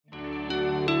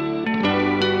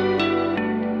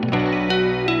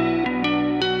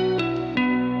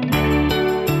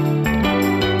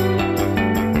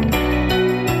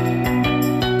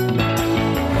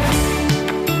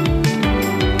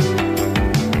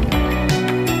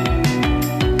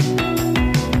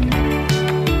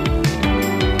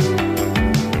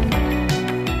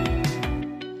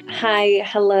Hi,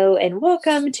 hello, and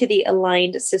welcome to the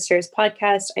Aligned Sisters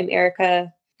podcast. I'm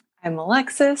Erica. I'm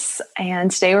Alexis,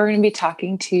 and today we're going to be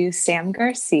talking to Sam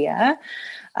Garcia.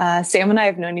 Sam and I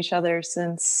have known each other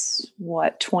since,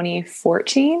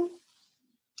 2014?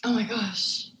 Oh my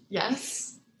gosh,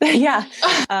 yes. Yeah.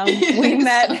 We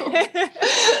met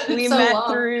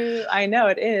long. through, I know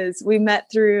it is, we met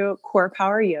through Core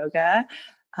Power Yoga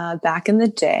back in the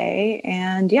day.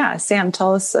 And yeah, Sam,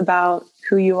 tell us about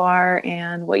who you are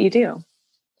and what you do.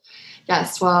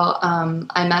 Yes, well,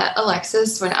 I met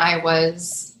Alexis when I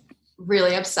was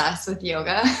really obsessed with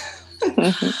yoga.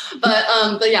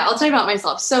 But yeah, I'll tell you about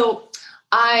myself. So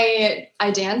I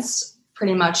danced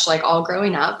pretty much like all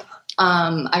growing up.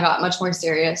 I got much more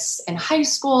serious in high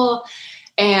school,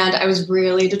 and I was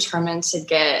really determined to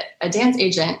get a dance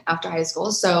agent after high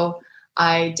school. So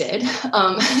I did. So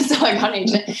I got an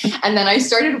agent, and then I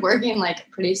started working like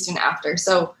pretty soon after.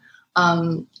 So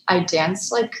I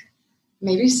danced like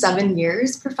maybe 7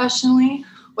 years professionally,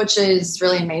 which is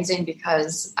really amazing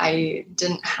because I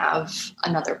didn't have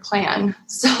another plan.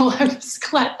 So I was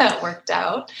glad that worked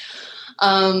out.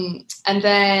 And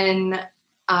then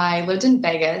I lived in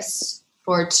Vegas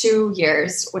for 2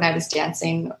 years when I was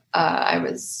dancing. I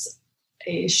was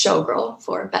a showgirl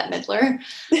for Bette Midler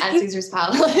at Caesar's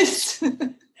Palace.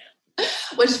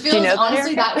 Which feels,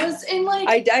 honestly, that was in like...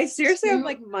 I seriously am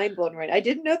like mind blown right now. I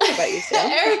didn't know that about you, Sam.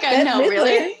 Erica, Bette no, Midler?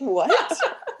 really? What?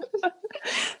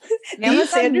 These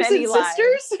Sanderson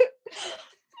sisters?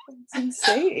 That's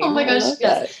insane. Oh my gosh,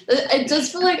 yes. That. It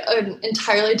does feel like an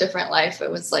entirely different life.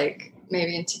 It was like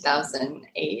maybe in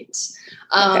 2008.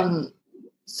 Okay.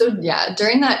 So yeah,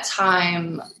 during that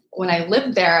time when I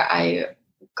lived there, I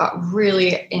got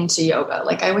really into yoga.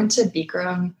 Like I went to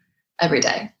Bikram every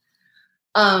day.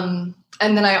 And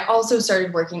then I also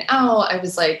started working out. I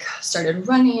was like, started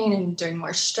running and doing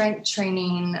more strength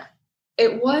training.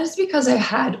 It was because I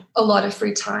had a lot of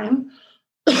free time.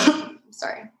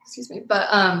 Sorry, excuse me. But,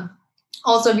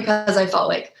 also because I felt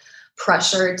like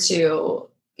pressure to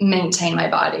maintain my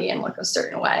body and look a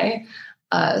certain way.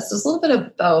 So it's a little bit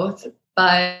of both,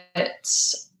 but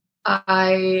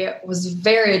I was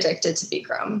very addicted to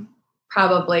Bikram,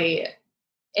 probably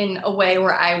in a way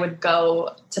where I would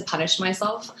go to punish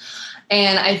myself.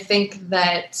 And I think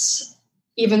that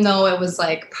even though it was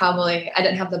like probably I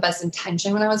didn't have the best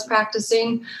intention when I was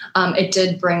practicing, it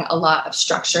did bring a lot of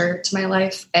structure to my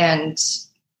life. And,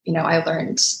 you know, I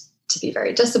learned to be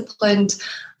very disciplined,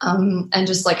 and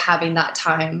just like having that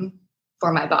time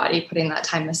for my body, putting that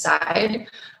time aside,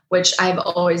 which I've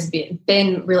always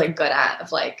been really good at,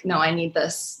 of like, no, I need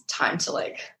this time to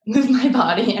like move my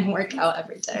body and work out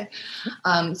every day.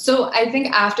 So I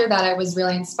think after that, I was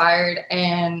really inspired.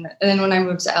 And then when I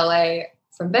moved to LA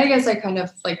from Vegas, I kind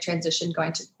of like transitioned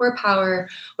going to Core Power,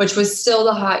 which was still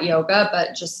the hot yoga,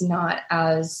 but just not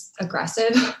as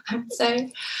aggressive, I would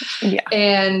say. Yeah.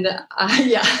 And and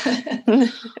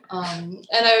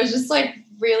I was just like,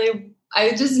 really,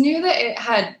 I just knew that it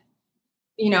had,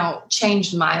 you know,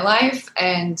 changed my life,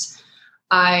 and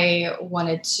I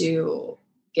wanted to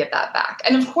give that back.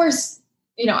 And of course,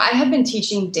 you know, I had been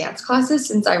teaching dance classes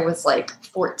since I was like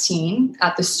 14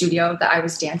 at the studio that I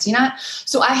was dancing at.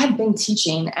 So I had been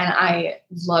teaching, and I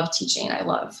love teaching. I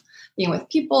love being with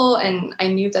people, and I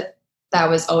knew that that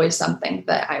was always something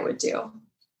that I would do.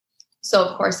 So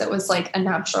of course, it was like a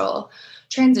natural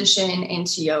transition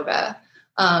into yoga.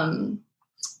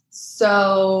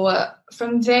 So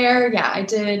from there, yeah, I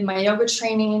did my yoga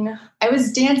training. I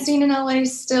was dancing in LA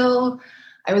still.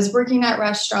 I was working at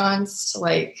restaurants to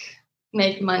like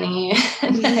make money.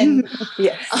 And then,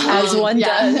 yes, as one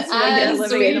does when you're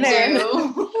living there.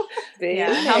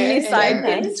 Yeah. How many side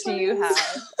gigs do you have?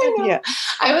 Yeah.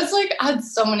 I was like, I had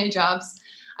so many jobs,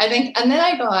 I think. And then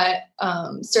I got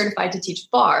certified to teach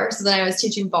bar. So then I was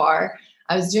teaching bar.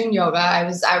 I was doing yoga. I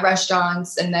was at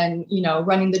restaurants, and then, you know,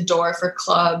 running the door for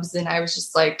clubs. And I was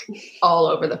just like all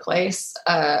over the place.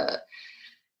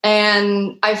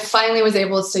 And I finally was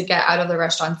able to get out of the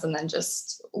restaurants, and then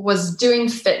just was doing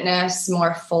fitness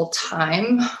more full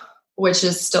time, which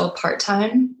is still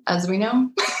part-time, as we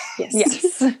know.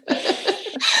 Yes.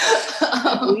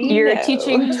 You're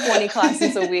teaching 20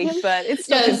 classes a week, but it's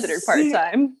still considered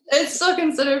part-time. It's still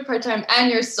considered part-time,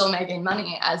 and you're still making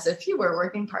money as if you were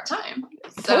working part-time.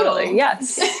 So. Totally,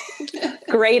 yes.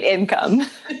 Great income.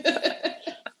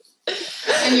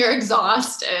 And you're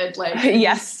exhausted, like,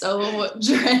 yes, so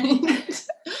drained.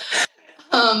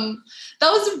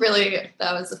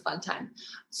 That was a fun time.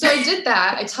 So I did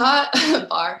that. I taught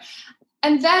bar.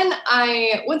 And then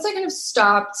once I kind of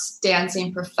stopped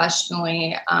dancing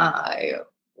professionally, I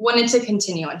wanted to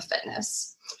continue in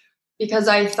fitness because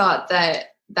I thought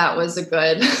that was a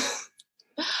good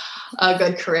a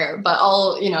good career, but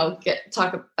I'll,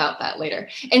 talk about that later.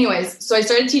 Anyways, so I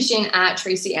started teaching at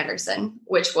Tracy Anderson,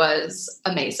 which was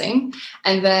amazing.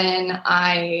 And then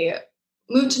I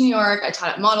moved to New York. I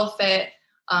taught at Model Fit.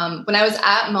 When I was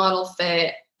at Model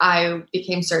Fit, I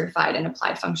became certified in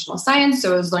applied functional science.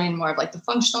 So I was learning more of like the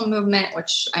functional movement,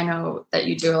 which I know that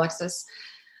you do, Alexis.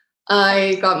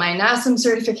 I got my NASM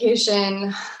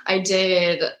certification. I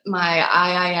did my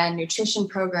IIN nutrition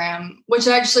program, which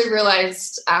I actually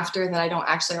realized after that I don't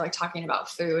actually like talking about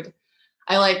food.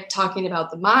 I like talking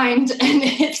about the mind and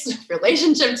its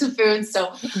relationship to food. So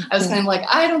I was kind of like,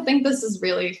 I don't think this is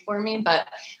really for me, but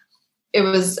it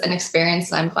was an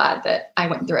experience, and I'm glad that I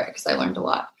went through it because I learned a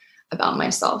lot about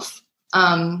myself.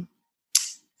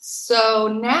 So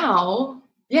now,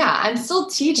 I'm still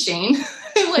teaching.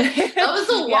 Like, that was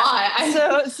a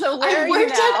lot. So where I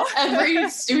worked at every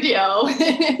studio.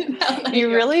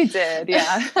 You really did.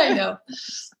 Yeah. I know.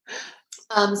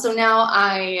 So now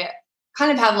I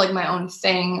kind of have like my own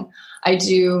thing. I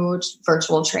do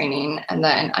virtual training, and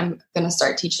then I'm going to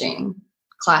start teaching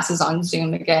classes on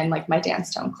Zoom again, like my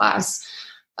dance tone class,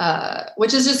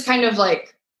 which is just kind of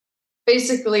like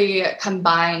basically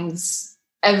combines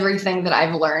everything that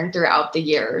I've learned throughout the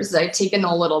years. I've taken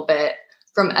a little bit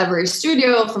from every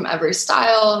studio, from every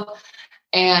style,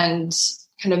 and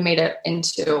kind of made it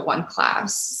into one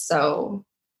class. So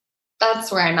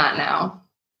that's where I'm at now.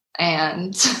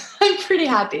 And I'm pretty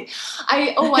happy.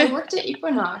 I worked at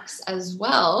Equinox as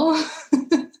well.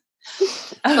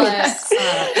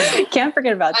 Can't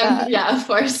forget about that. Yeah, of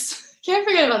course. Can't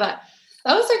forget about that.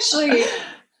 That was actually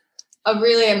a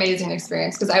really amazing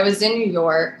experience because I was in New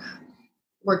York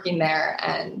working there,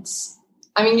 and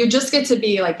I mean, you just get to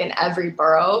be like in every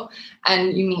borough,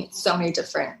 and you meet so many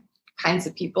different kinds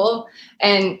of people.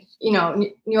 And,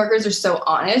 New Yorkers are so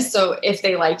honest. So if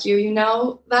they like you, you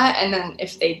know that. And then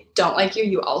if they don't like you,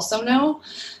 you also know.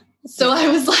 So I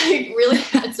was like, really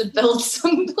had to build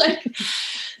some like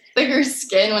thicker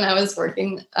skin when I was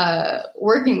working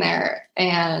there.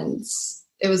 And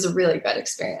it was a really good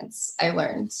experience. I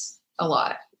learned a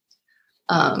lot.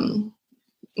 And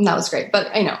that was great. But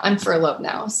I'm furloughed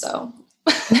now, so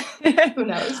who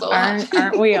knows?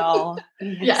 Aren't we all?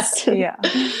 Yes. Yeah.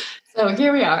 So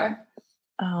here we are.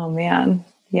 Oh man.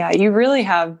 Yeah. You really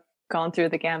have gone through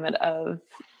the gamut of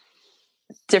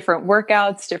different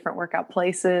workouts, different workout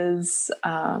places.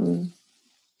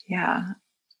 Yeah.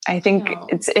 I think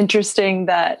it's interesting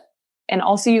that, and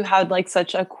also you had like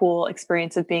such a cool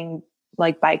experience of being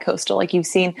like bi-coastal. Like you've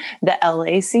seen the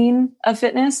LA scene of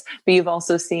fitness, but you've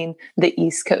also seen the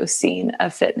East Coast scene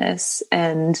of fitness.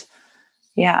 And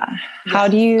how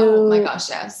do you... Oh my gosh,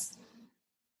 yes.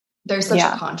 There's such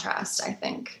a contrast, I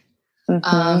think.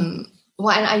 And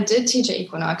I did teach at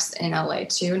Equinox in LA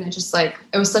too. And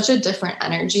it was such a different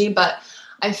energy, but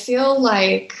I feel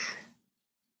like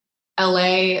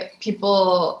LA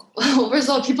people, first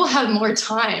of all, people have more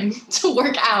time to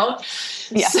work out.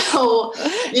 Yeah. So,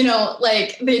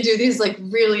 like they do these like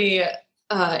really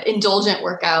indulgent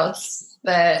workouts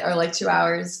that are like 2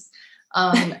 hours.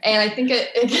 And I think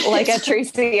it like a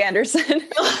Tracy Anderson,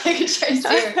 like a Tracy.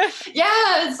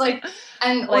 Yeah. It's like,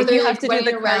 and, like, or they're you have like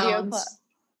to do the cardio.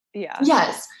 Yeah.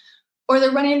 Yes. Or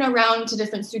they're running around to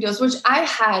different studios, which I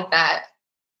had that,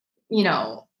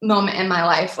 moment in my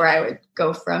life where I would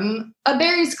go from a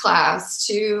Barry's class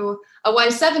to a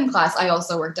Y7 class. I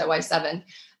also worked at Y7.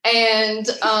 And,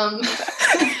 and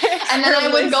then I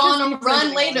would go on a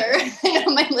run later.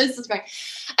 My list is going.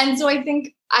 And so I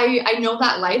think I know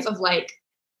that life of like,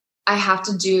 I have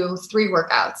to do 3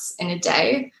 workouts in a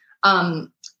day.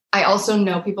 I also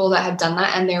know people that have done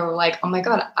that and they were like, oh my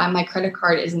God, my credit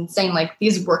card is insane. Like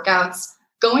these workouts,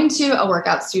 going to a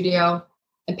workout studio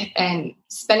and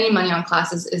spending money on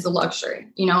classes is a luxury.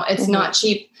 It's not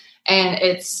cheap, and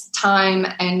it's time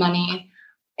and money.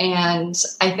 And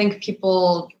I think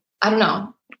people, I don't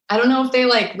know if they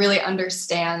like really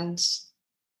understand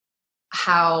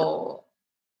how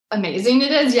amazing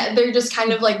it is. Yeah, they're just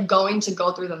kind of like going to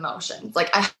go through the motions. Like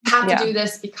I have to do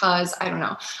this because I don't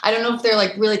know if they're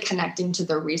like really connecting to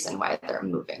the reason why they're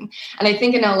moving. And I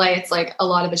think in LA, it's like a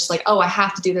lot of it's just like, oh, I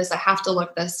have to do this. I have to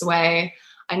look this way.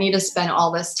 I need to spend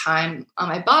all this time on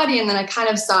my body. And then I kind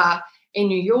of saw in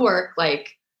New York,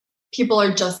 like people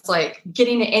are just like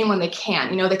getting it in when they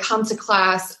can. They come to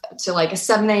class to like a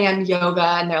 7 a.m. yoga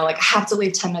and they're like, I have to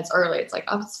leave 10 minutes early. It's like,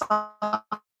 oh, it's fine.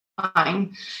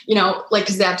 Like,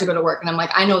 cause they have to go to work. And I'm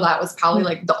like, I know that was probably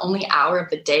like the only hour of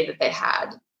the day that they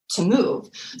had to move.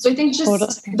 So I think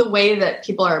just the way that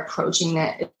people are approaching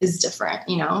it is different,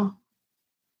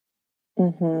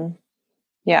 Mm-hmm.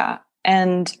 Yeah.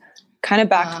 And kind of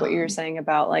back to what you were saying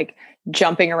about like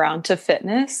jumping around to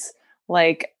fitness.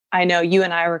 Like, I know you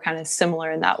and I were kind of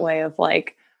similar in that way of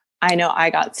like, I know I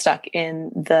got stuck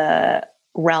in the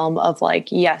realm of like,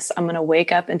 yes, I'm going to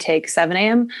wake up and take 7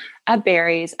 a.m. at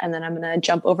Barry's, and then I'm going to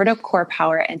jump over to Core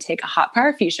Power and take a hot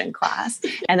power fusion class.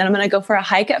 And then I'm going to go for a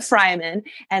hike at Fryman.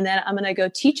 And then I'm going to go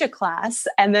teach a class.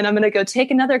 And then I'm going to go take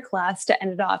another class to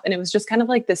end it off. And it was just kind of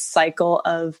like this cycle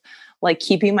of like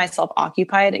keeping myself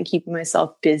occupied and keeping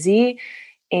myself busy.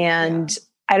 And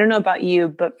I don't know about you,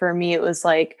 but for me, it was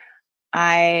like,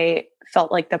 I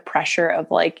felt like the pressure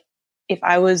of like, if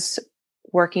I was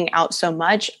working out so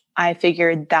much, I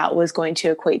figured that was going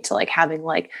to equate to like having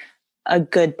like a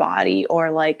good body or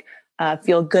like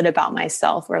feel good about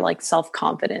myself or like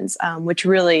self-confidence, which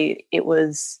really it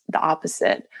was the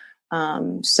opposite.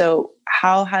 So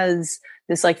how has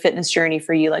this like fitness journey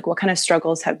for you, like what kind of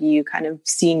struggles have you kind of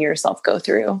seen yourself go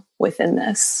through within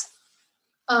this?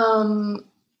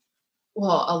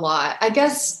 Well, a lot. I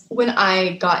guess when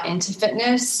I got into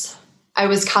fitness, I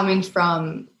was coming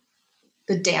from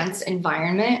the dance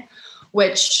environment,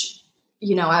 which,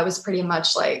 you know, I was pretty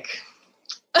much like,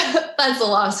 that's a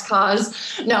lost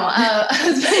cause. No, I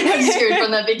was pretty much screwed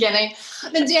from the beginning.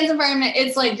 The dance environment,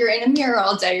 it's like you're in a mirror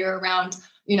all day. You're around,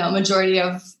 you know, majority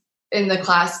of in the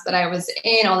class that I was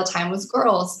in all the time was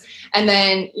girls. And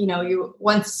then, you know, you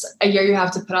once a year, you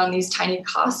have to put on these tiny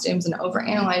costumes and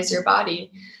overanalyze your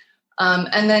body.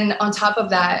 And then on top of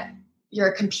that,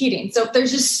 you're competing. So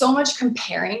there's just so much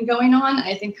comparing going on. And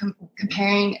I think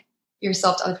comparing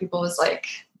yourself to other people is like,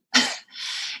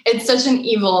 it's such an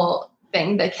evil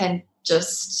thing that can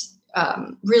just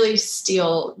really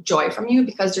steal joy from you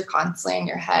because you're constantly in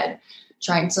your head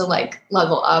trying to like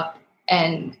level up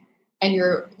and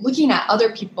you're looking at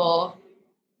other people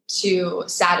to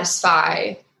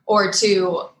satisfy or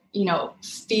to, you know,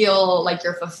 feel like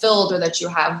you're fulfilled or that you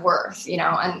have worth, you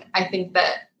know? And I think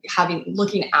that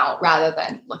looking out rather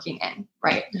than looking in.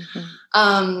 Right.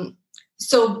 Mm-hmm.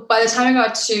 So by the time I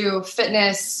got to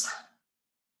fitness,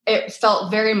 it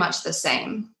felt very much the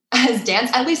same as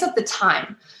dance, at least at the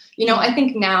time. You know, I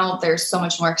think now there's so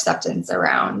much more acceptance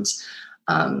around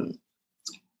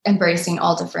embracing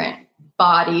all different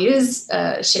bodies,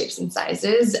 shapes and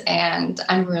sizes. And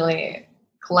I'm really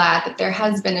glad that there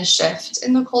has been a shift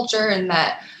in the culture and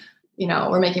that, you know,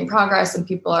 we're making progress and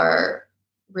people are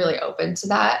really open to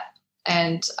that.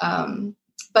 And,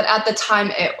 but at the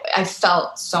time I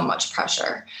felt so much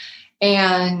pressure.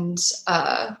 And,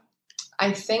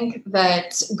 I think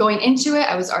that going into it,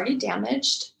 I was already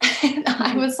damaged. And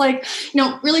I was like, you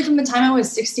know, really from the time I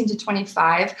was 16 to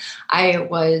 25, I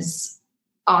was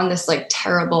on this like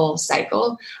terrible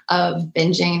cycle of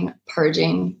binging,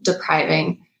 purging,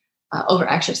 depriving, over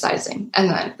exercising, and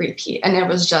then repeat. And it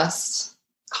was just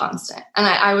constant. And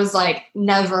I was like,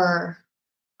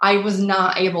 I was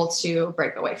not able to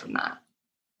break away from that.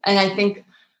 And I think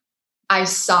I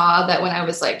saw that when I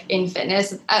was like in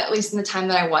fitness, at least in the time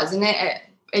that I was in it,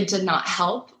 it did not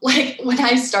help. Like when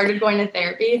I started going to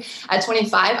therapy at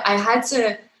 25, I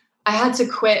had to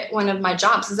quit one of my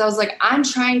jobs because I was like, I'm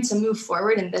trying to move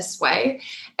forward in this way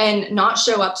and not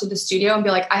show up to the studio and be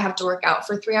like, I have to work out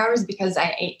for 3 hours because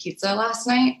I ate pizza last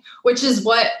night, which is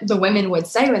what the women would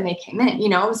say when they came in. You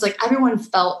know, it was like everyone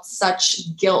felt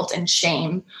such guilt and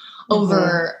shame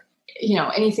over, you know,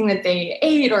 anything that they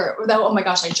ate or that, oh my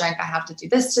gosh, I drank, I have to do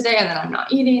this today. And then I'm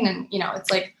not eating. And, you know, it's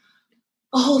like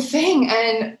a whole thing.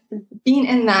 And being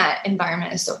in that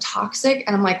environment is so toxic.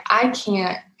 And I'm like, I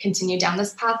can't continue down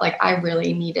this path. Like I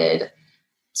really needed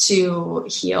to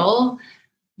heal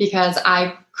because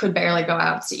I could barely go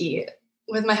out to eat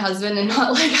with my husband and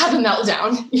not like have a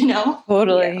meltdown, you know?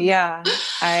 Totally. Yeah.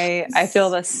 I feel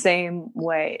the same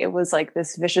way. It was like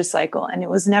this vicious cycle, and it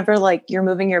was never like you're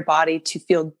moving your body to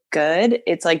feel good.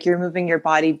 It's like you're moving your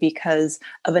body because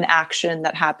of an action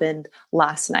that happened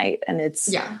last night. And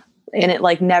and it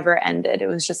like never ended. It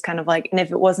was just kind of like, and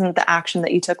if it wasn't the action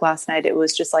that you took last night, it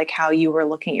was just like how you were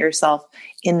looking at yourself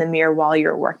in the mirror while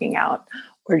you're working out.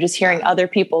 Or just hearing other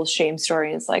people's shame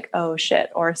story. It's like, oh shit.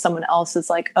 Or someone else is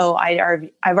like, oh, I've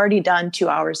already done 2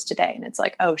 hours today. And it's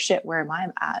like, oh shit, where am I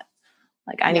at?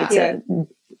 Like, I need to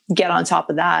get on top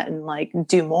of that and like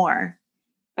do more.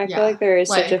 I feel like there is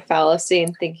such a fallacy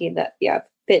in thinking that,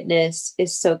 fitness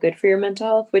is so good for your mental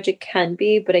health, which it can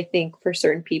be. But I think for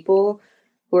certain people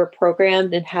who are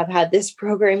programmed and have had this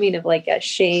programming of like a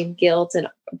shame, guilt, and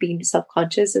being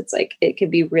self-conscious, it's like, it can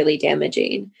be really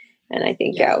damaging. And I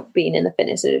think being in the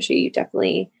fitness industry, you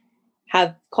definitely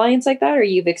have clients like that, or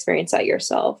you've experienced that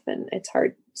yourself, and it's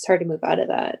hard to move out of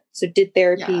that. So did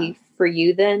therapy for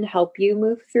you then help you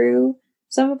move through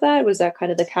some of that? Was that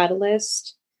kind of the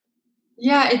catalyst?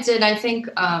 Yeah, it did. I think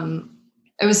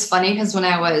it was funny because when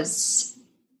I was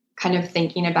kind of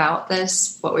thinking about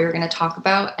this, what we were going to talk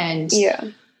about, and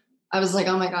I was like,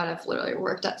 oh my God, I've literally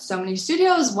worked at so many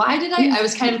studios. Why did I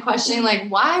was kind of questioning, like,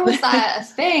 why was that a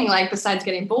thing? Like, besides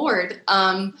getting bored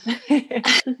and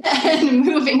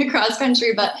moving across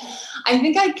country. But I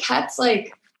think I kept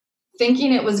like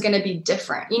thinking it was going to be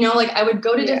different. You know, like I would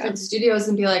go to different studios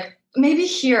and be like, maybe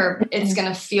here it's going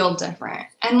to feel different.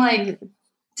 And like,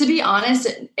 to be honest,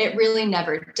 it really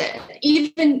never did.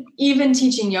 Even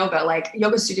teaching yoga, like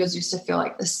yoga studios used to feel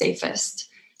like the safest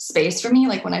space for me,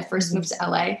 like when I first moved to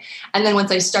LA. And then once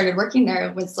I started working there,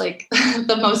 it was like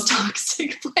the most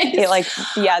toxic place.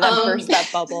 That burst that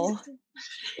bubble.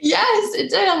 Yes,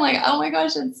 it did. I'm like, oh my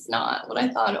gosh, it's not what I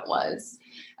thought it was.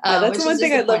 That's one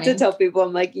thing I'd love to tell people.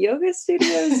 I'm like, yoga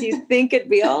studios, you think it'd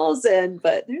be all zen,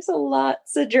 but there's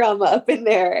lots of drama up in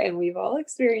there, and we've all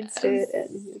experienced it,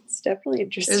 and it's definitely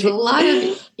interesting. There's a lot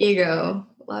of ego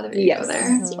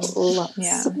there. Lots.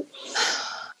 Yeah.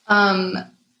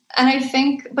 And I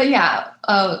think, but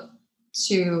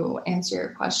to answer your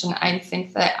question, I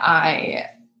think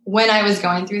that when I was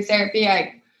going through therapy,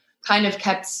 I kind of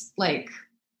kept like,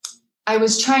 I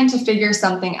was trying to figure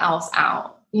something else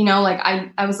out. You know, like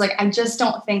I was like, I just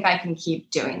don't think I can keep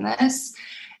doing this.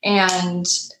 And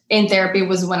in therapy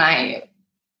was when I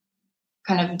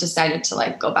kind of decided to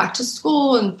like go back to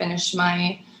school and finish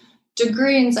my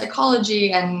degree in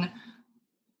psychology and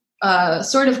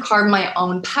sort of carve my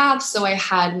own path. So I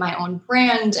had my own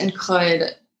brand and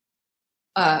could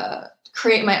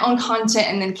create my own content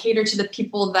and then cater to the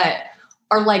people that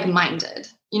are like-minded,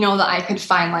 you know, that I could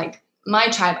find like my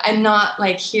tribe. I'm not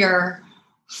like here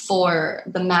for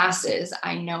the masses.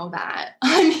 I know that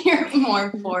I'm here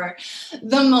more for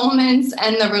the moments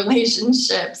and the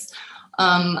relationships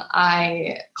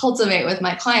I cultivate with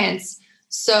my clients.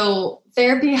 So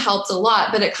therapy helped a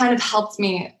lot, but it kind of helped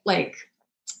me like,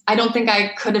 I don't think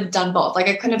I could have done both. Like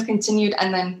I couldn't have continued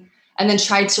and then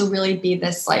tried to really be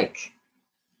this like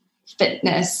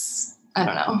fitness, I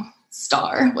don't know,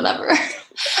 star, whatever.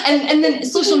 and then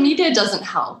social media doesn't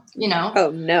help, you know?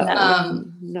 Oh no.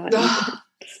 Not even.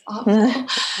 Awful.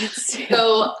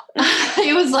 So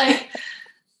it was like,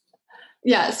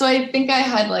 so I think I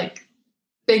had like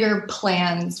bigger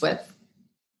plans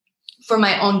for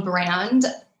my own brand,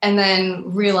 and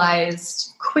then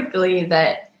realized quickly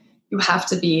that you have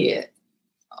to be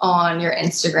on your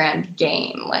Instagram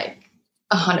game like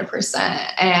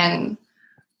 100%. And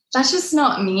that's just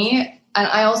not me. And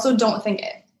I also don't think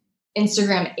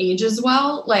Instagram ages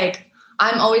well. Like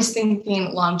I'm always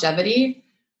thinking longevity.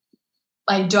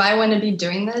 Like, do I want to be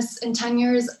doing this in 10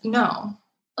 years? No.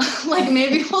 Like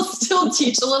maybe we'll still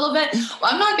teach a little bit.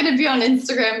 Well, I'm not going to be on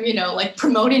Instagram, you know, like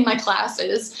promoting my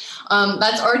classes.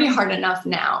 That's already hard enough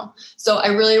now. So I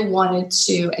really wanted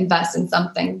to invest in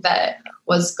something that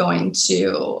was going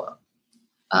to,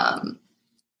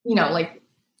 you know, like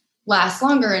last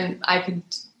longer, and I could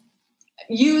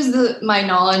use my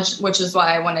knowledge, which is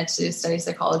why I wanted to study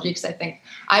psychology, because I think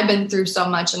I've been through so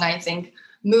much, and I think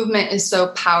movement is so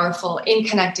powerful in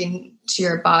connecting to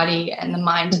your body and the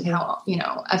mind and how, you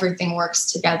know, everything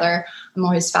works together. I'm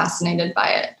always fascinated by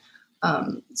it.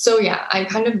 I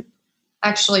kind of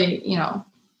actually, you know,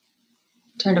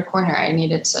 turned a corner. I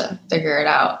needed to figure it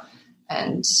out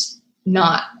and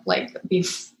not like be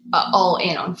all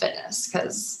in on fitness,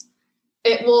 because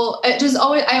I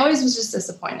always was just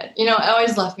disappointed. You know, it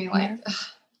always left me like,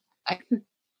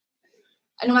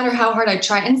 no matter how hard I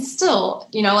try, and still,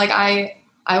 you know, like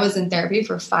I was in therapy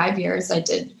for 5 years. I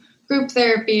did group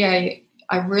therapy.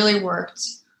 I really worked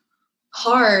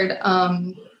hard.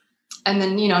 And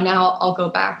then, you know, now I'll go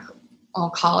back,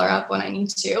 I'll call her up when I need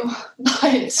to,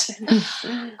 but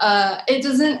it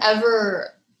doesn't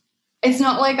ever, it's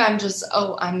not like I'm just,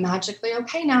 I'm magically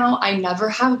okay now. I never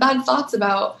have bad thoughts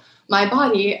about my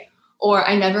body, or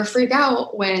I never freak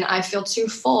out when I feel too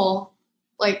full.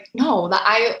 Like, no, that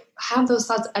I have those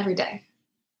thoughts every day.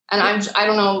 And I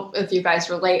don't know if you guys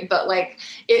relate, but like,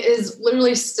 it is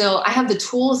literally still, I have the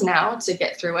tools now to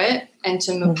get through it and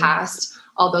to move past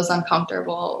all those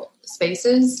uncomfortable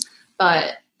spaces.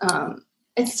 But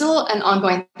it's still an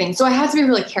ongoing thing. So I have to be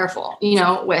really careful, you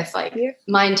know, with like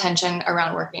my intention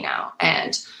around working out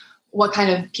and what kind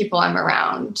of people I'm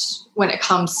around when it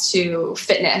comes to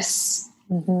fitness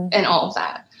and all of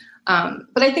that.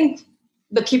 But I think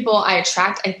the people I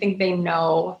attract, I think they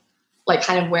know like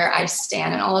kind of where I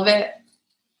stand and all of it.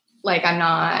 Like I'm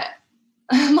not,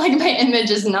 like my image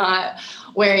is not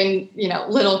wearing, you know,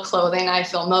 little clothing. I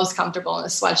feel most comfortable in a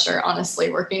sweatshirt,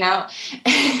 honestly, working out.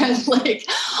 And like,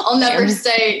 I'll never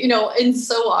say, you know, and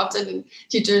so often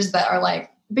teachers that are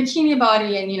like bikini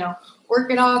body and, you know, work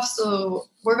off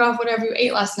whatever you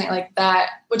ate last night, like that,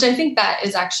 which I think that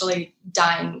is actually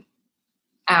dying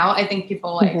out. I think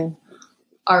people like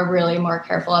are really more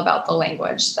careful about the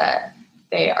language that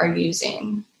they are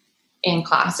using in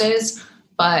classes,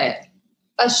 but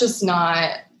that's just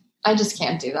not, I just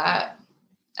can't do that.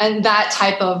 And that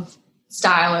type of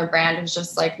style or brand is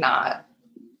just like not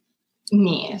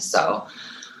me. So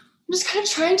I'm just kind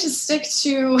of trying to stick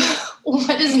to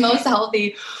what is most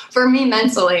healthy for me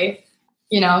mentally,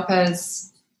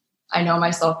 because I know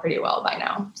myself pretty well by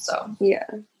now. So yeah.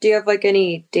 Do you have like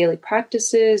any daily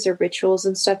practices or rituals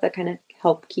and stuff that kind of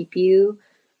help keep you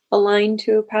aligned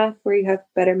to a path where you have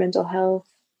better mental health?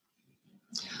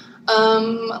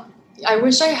 I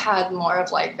wish I had more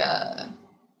of like a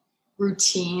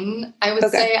routine. I would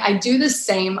say I do the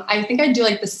same. I think I do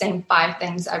like the same 5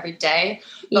 things every day,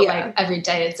 but like every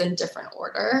day it's in different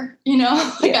order,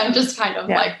 I'm just kind of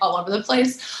like all over the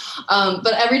place.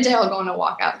 But every day I'll go on a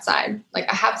walk outside.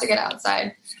 Like I have to get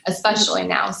outside, especially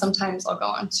now. Sometimes I'll go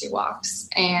on 2 walks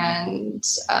and,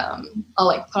 I'll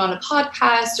like put on a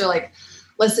podcast or like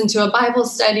listen to a Bible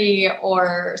study,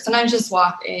 or sometimes just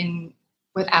walk in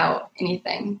without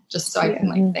anything, just so I can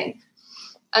like think.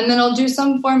 And then I'll do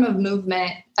some form of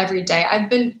movement every day.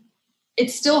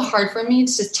 It's still hard for me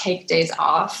to take days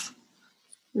off.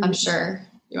 I'm sure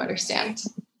you understand.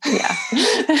 Yeah.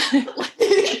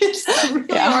 It's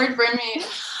really hard for me.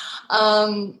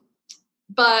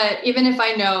 But even if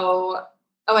I know,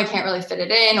 I can't really fit it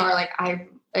in, or like I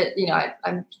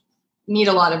need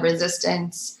a lot of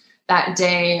resistance that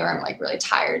day, or I'm like really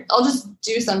tired, I'll just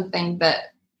do something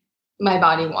that my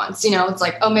body wants. It's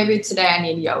like, maybe today I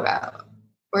need yoga,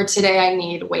 or today I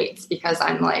need weights because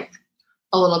I'm like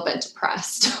a little bit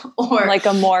depressed, or like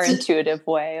a more intuitive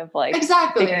way of like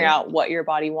exactly figuring out what your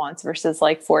body wants versus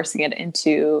like forcing it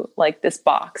into like this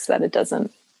box that it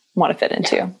doesn't want to fit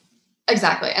into. Yeah,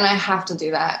 exactly. And I have to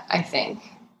do that, I think,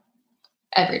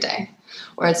 every day,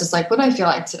 where it's just like, what do I feel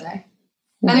like today?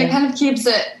 And it kind of keeps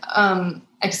it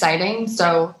exciting.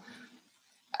 So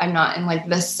I'm not in like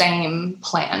the same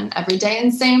plan every day.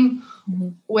 And same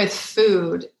with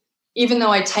food. Even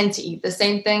though I tend to eat the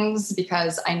same things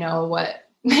because I know what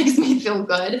makes me feel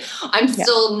good, I'm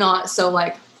still not so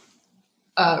like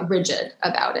rigid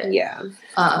about it. Yeah.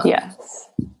 Yes.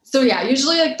 So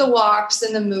usually like the walks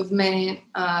and the movement.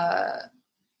 And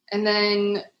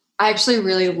then I actually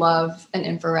really love an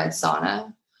infrared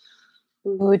sauna.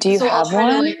 Ooh, do you have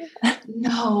one?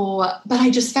 No, but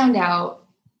I just found out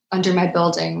under my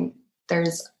building,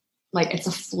 there's like, it's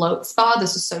a float spa.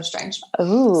 This is so strange.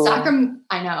 Oh,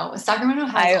 I know. Sacramento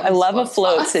has I love a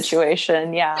float spas.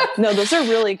 situation. Yeah. No, those are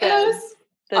really good.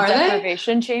 The Are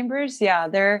deprivation chambers. Yeah.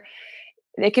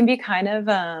 They can be kind of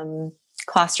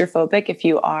claustrophobic if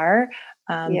you are.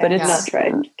 But it's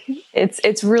right.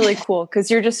 It's really cool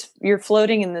because you're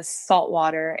floating in this salt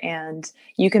water and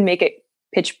you can make it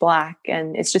pitch black,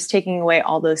 and it's just taking away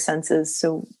all those senses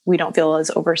so we don't feel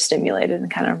as overstimulated and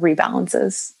kind of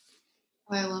rebalances.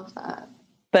 Oh, I love that.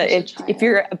 But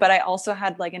but I also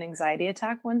had like an anxiety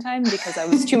attack one time because I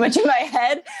was too much in my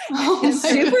head. It's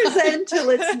super zen till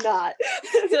it's not.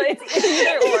 So it's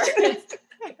either or.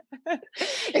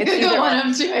 It could go one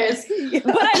of 2 ways.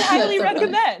 But I'd highly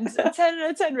recommend. 10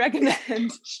 out of 10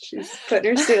 recommend. She's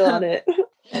putting her seal on it.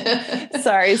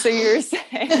 Sorry, so you were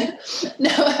saying? No,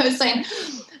 I was saying,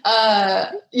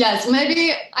 yes,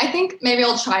 I think maybe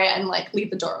I'll try it and like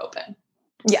leave the door open.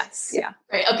 Yes. Yeah.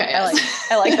 Right. Okay. I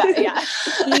like that. Yeah.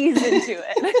 Ease into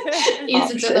it.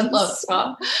 Ease into the float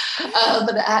spa.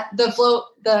 But the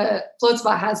float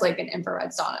spa has like an infrared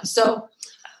sauna. So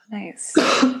nice.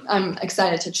 I'm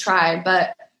excited to try,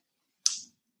 but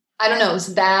I don't know. It's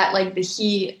that like the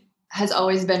heat has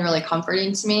always been really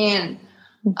comforting to me. And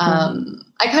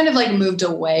I kind of like moved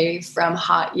away from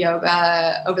hot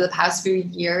yoga over the past few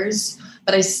years,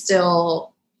 but I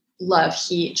still love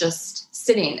heat, just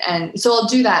sitting. And so I'll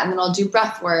do that. And then I'll do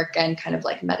breath work and kind of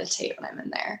like meditate when I'm in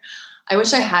there. I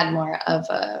wish I had more of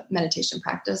a meditation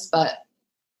practice, but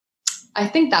I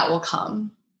think that will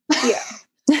come. Yeah.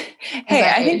 Hey,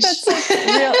 I think that's like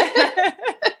real.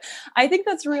 I think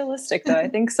that's realistic though. I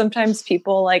think sometimes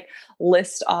people like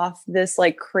list off this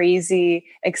like crazy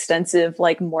extensive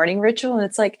like morning ritual, and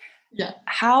it's like,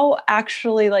 how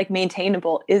actually like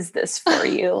maintainable is this for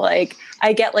you? Like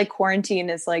I get like quarantine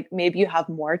is like maybe you have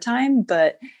more time,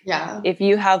 but if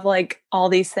you have like all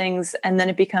these things and then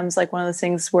it becomes like one of those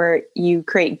things where you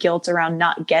create guilt around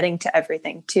not getting to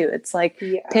everything too. It's like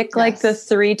pick like the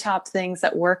 3 top things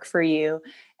that work for you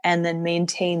and then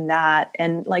maintain that.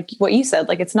 And like what you said,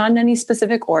 like it's not in any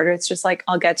specific order. It's just like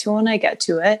I'll get to it when I get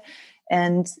to it,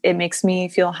 and it makes me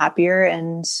feel happier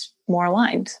and more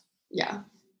aligned. Yeah.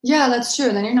 Yeah, that's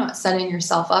true. Then you're not setting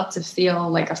yourself up to feel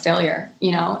like a failure,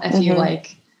 you know, if you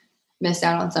like missed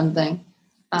out on something.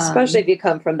 Especially if you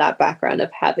come from that background of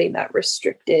having that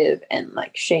restrictive and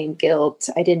like shame, guilt.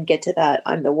 I didn't get to that.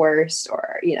 I'm the worst.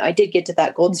 Or, you know, I did get to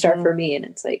that gold star for me. And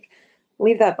it's like,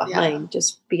 leave that behind.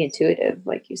 Just be intuitive,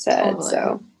 like you said. Totally.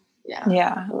 So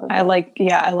yeah, I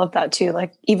love that too.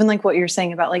 Like, even like what you're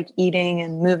saying about like eating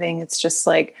and moving, it's just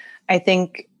like,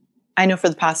 I know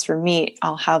for me,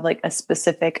 I'll have like a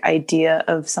specific idea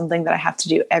of something that I have to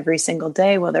do every single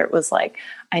day, whether it was like,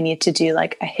 I need to do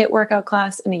like a HIIT workout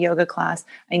class and a yoga class.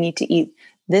 I need to eat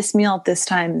this meal at this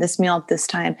time, this meal at this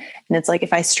time. And it's like,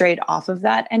 if I strayed off of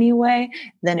that anyway,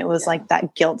 then it was like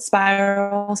that guilt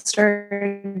spiral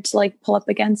started to like pull up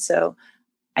again. So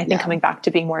I think coming back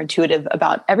to being more intuitive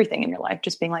about everything in your life,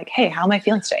 just being like, hey, how am I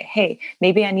feeling today? Hey,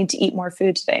 maybe I need to eat more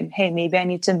food today. Hey, maybe I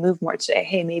need to move more today.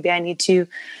 Hey, maybe I need to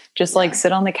just like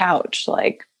sit on the couch.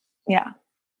 Like, yeah.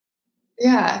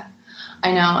 Yeah,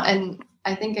 I know. And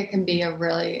I think it can be a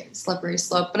really slippery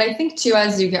slope. But I think too,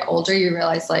 as you get older, you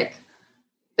realize like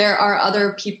there are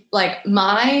other people, like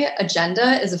my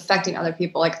agenda is affecting other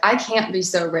people. Like I can't be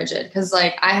so rigid because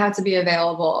like I have to be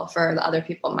available for the other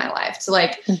people in my life to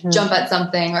like jump at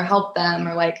something or help them.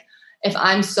 Or like if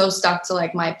I'm so stuck to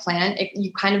like my plan,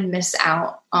 you kind of miss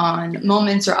out on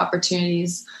moments or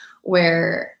opportunities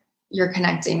where you're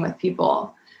connecting with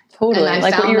people. Totally.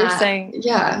 Like what you were saying.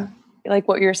 Yeah. Like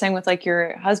what you were saying with like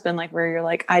your husband, like where you're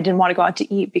like, I didn't want to go out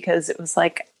to eat because it was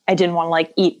like, I didn't want to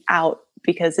like eat out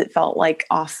because it felt like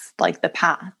off like the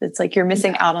path. It's like you're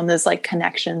missing out on those like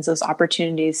connections, those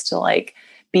opportunities to like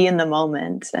be in the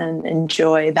moment and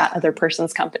enjoy that other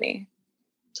person's company.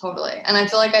 Totally. And I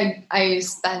feel like I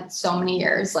spent so many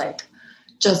years like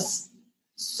just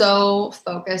so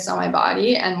focused on my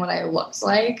body and what I looked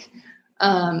like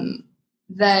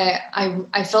that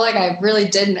I feel like I really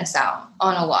did miss out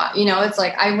on a lot. You know, it's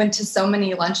like I went to so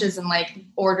many lunches and like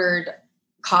ordered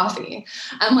coffee.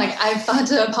 I'm like, I've had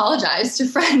to apologize to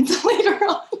friends later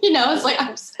on, you know, it's like,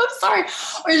 I'm so sorry.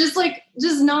 Or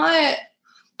just not,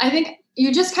 I think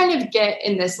you just kind of get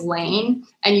in this lane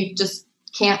and you just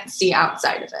can't see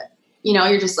outside of it. You know,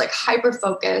 you're just like hyper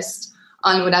focused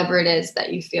on whatever it is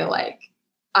that you feel like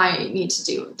I need to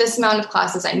do this amount of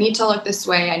classes. I need to look this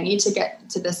way. I need to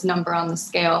get to this number on the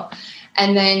scale.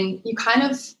 And then you kind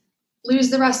of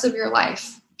lose the rest of your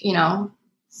life, you know?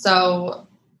 So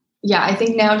yeah, I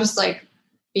think now just like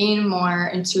being more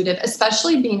intuitive,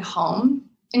 especially being home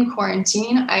in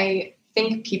quarantine, I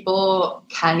think people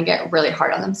can get really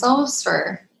hard on themselves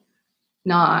for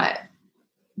not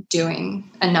doing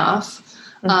enough.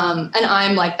 And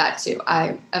I'm like that too.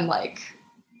 I am like,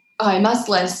 oh, I must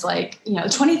list like,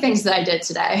 20 things that I did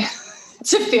today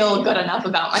to feel good enough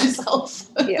about myself.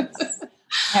 Yes.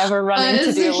 Have a running to-do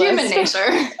list. It's human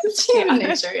nature. It's human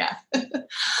nature, yeah.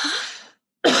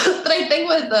 But I think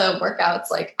with the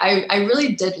workouts, like I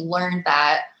really did learn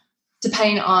that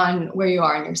depending on where you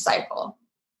are in your cycle,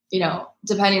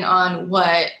 depending on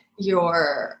what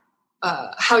your,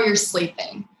 how you're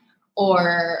sleeping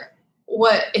or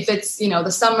what, if it's, the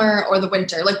summer or the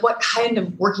winter, like what type of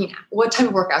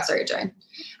workouts are you doing?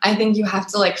 I think you have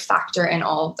to like factor in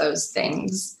all of those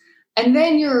things. And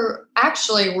then you're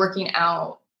actually working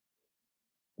out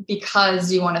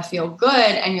because you want to feel good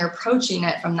and you're approaching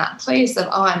it from that place of,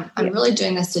 I'm really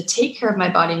doing this to take care of my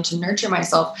body and to nurture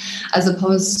myself, as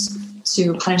opposed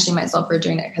to punishing myself for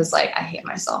doing it because like I hate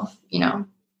myself,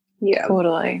 Yeah,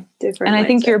 totally. Different. And I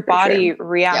think your body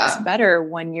reacts better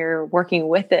when you're working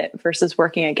with it versus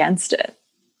working against it.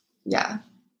 Yeah.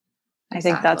 I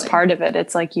think that's part of it.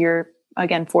 It's like you're,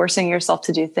 again, forcing yourself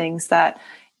to do things that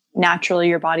naturally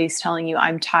your body's telling you,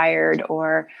 I'm tired,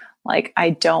 or like,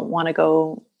 I don't want to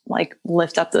go like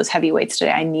lift up those heavy weights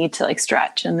today. I need to like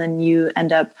stretch. And then you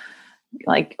end up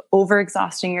like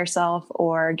overexhausting yourself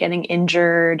or getting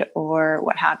injured or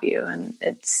what have you. And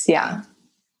it's, Yeah,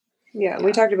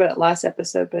 we talked about it last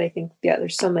episode, but I think,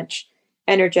 there's so much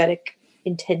energetic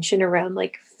intention around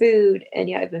like food and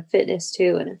even fitness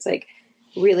too. And it's like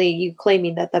really you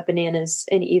claiming that banana's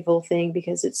an evil thing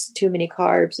because it's too many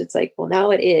carbs. It's like, well, now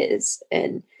it is.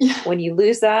 And when you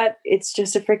lose that, it's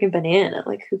just a freaking banana.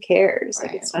 Like, who cares?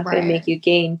 Like, it's not going to make you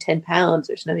gain 10 pounds.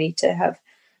 There's no need to have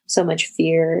so much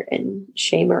fear and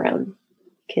shame around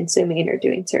consuming or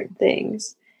doing certain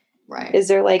things. Right. Is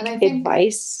there like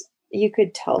advice you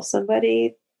could tell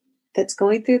somebody that's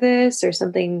going through this, or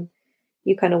something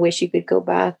you kind of wish you could go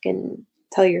back and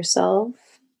tell yourself?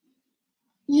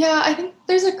 Yeah, I think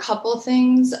there's a couple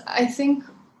things. I think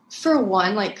for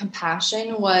one, like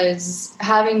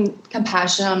having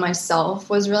compassion on myself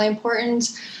was really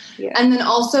important. And then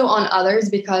also on others,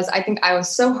 because I think I was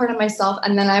so hard on myself,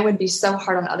 and then I would be so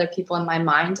hard on other people in my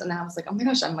mind. And then I was like, oh my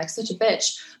gosh, I'm like such a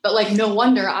bitch. But like, no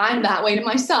wonder I'm that way to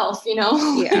myself, you know?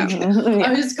 I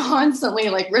was just constantly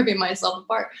like ripping myself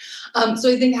apart. So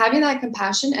I think having that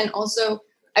compassion, and also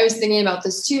I was thinking about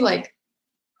this too, like,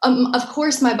 of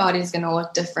course my body is going to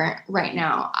look different right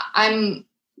now. I'm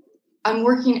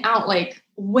working out like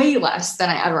way less than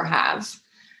I ever have.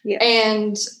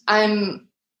 And I'm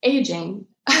aging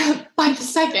by the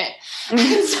second.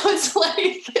 And so it's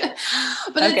like,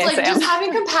 but it's like just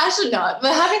having compassion, but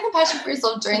having compassion for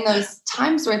yourself during those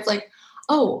times where it's like,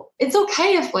 oh, it's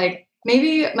okay if like,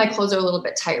 maybe my clothes are a little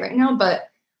bit tight right now, but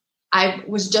I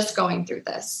was just going through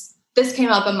this. This came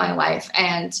up in my life,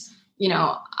 and, you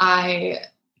know,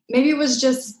 maybe it was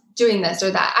just doing this or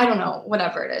that. I don't know,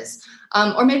 whatever it is.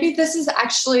 Or maybe this is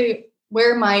actually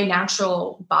where my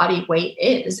natural body weight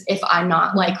is. If I'm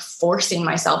not like forcing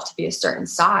myself to be a certain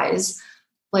size,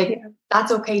 like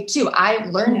that's okay too. I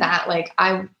learned that like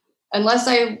unless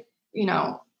I, you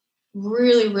know,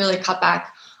 really, really cut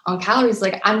back on calories,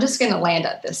 like I'm just going to land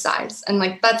at this size. And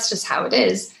like, that's just how it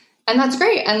is. And that's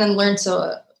great. And then learn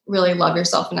to really love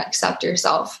yourself and accept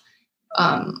yourself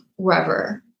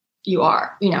wherever you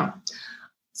are, you know?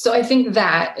 So I think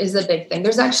that is a big thing.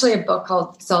 There's actually a book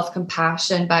called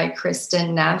Self-Compassion by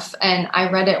Kristin Neff. And I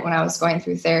read it when I was going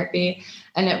through therapy,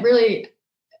 and it really,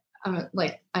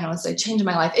 like, I don't want to say changed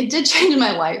my life. It did change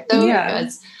my life though,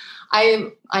 because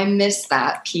I miss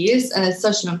that piece. And it's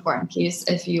such an important piece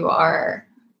if you are,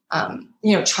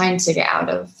 you know, trying to get out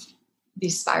of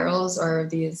these spirals or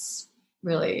these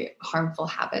really harmful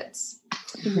habits.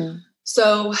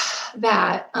 So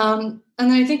that, and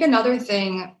then I think another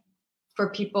thing for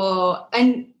people,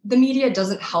 and the media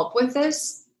doesn't help with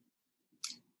this,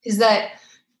 is that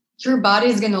your body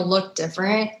is going to look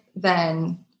different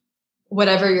than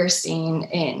whatever you're seeing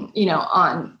in, you know,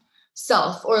 on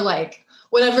Self or like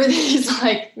whatever these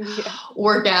like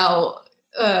workout,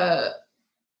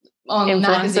 on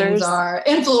magazines are.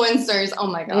 Influencers. Oh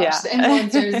my gosh, the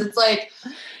influencers. It's like,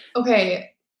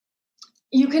 okay,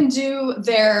 you can do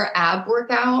their ab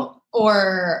workout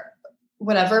or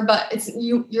whatever, but it's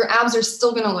your abs are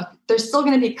still going to look, they're still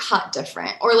going to be cut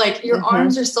different, or like your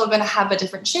arms are still going to have a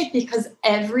different shape, because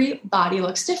every body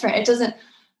looks different. It doesn't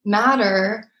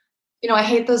matter. You know, I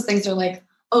hate those things. They're like,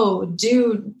 oh,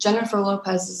 do Jennifer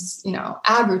Lopez's, you know,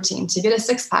 ab routine to get a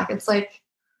 6-pack. It's like,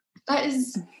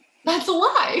 that's a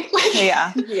lie. Like,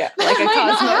 that like might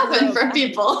not happen for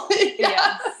people.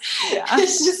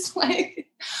 It's just like,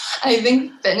 I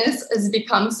think fitness has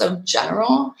become so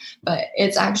general, but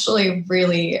it's actually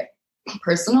really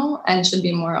personal and should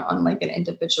be more on like an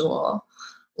individual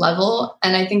level.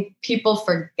 And I think people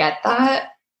forget that.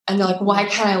 And they're like, why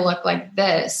can't I look like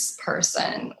this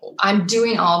person? I'm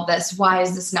doing all of this. Why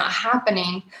is this not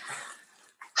happening?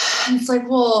 And it's like,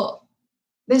 well,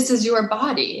 this is your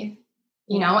body,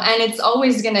 you know, and it's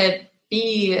always going to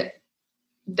be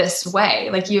this way.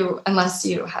 Like unless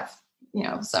you have, you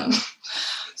know, some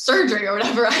surgery or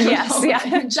whatever. I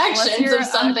don't know, injections or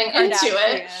something into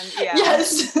it.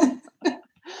 Yes.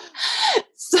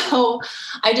 So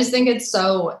I just think it's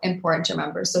so important to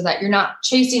remember, so that you're not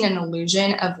chasing an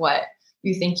illusion of what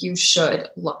you think you should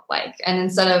look like. And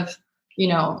instead of, you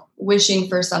know, wishing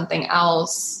for something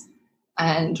else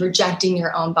and rejecting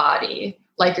your own body,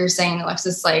 like you're saying,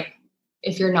 Alexis, like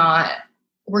if you're not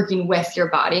working with your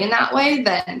body in that way,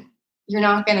 then you're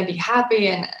not going to be happy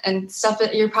and stuff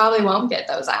that you probably won't get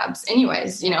those abs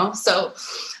anyways, you know? So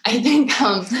I think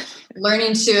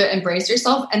learning to embrace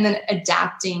yourself and then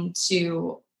adapting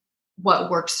to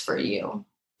what works for you.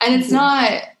 And it's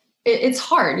not, it's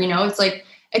hard, you know, it's like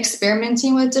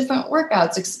experimenting with different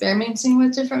workouts, experimenting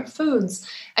with different foods,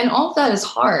 and all of that is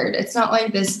hard. It's not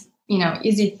like this, you know,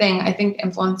 easy thing. I think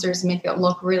influencers make it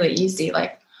look really easy.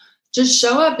 Like just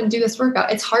show up and do this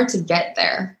workout. It's hard to get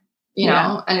there, you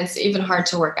know, and it's even hard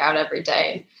to work out every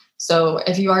day. So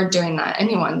if you are doing that,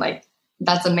 anyone, like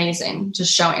that's amazing.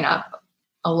 Just showing up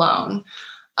alone.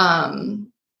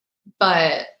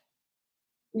 But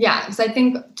yeah, because I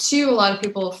think too, a lot of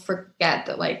people forget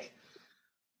that like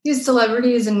these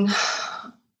celebrities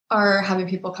are having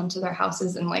people come to their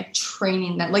houses and like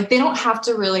training them. Like they don't have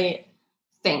to really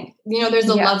think, you know, there's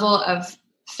a level of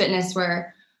fitness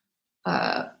where,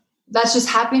 that's just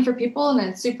happening for people and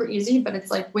it's super easy, but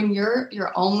it's like when you're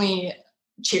your only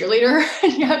cheerleader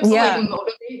and you have to like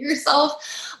motivate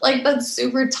yourself, like that's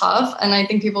super tough. And I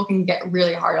think people can get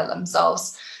really hard on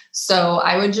themselves. So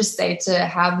I would just say to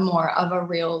have more of a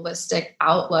realistic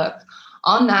outlook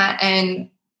on that. And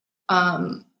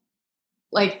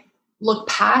like look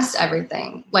past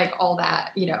everything, like all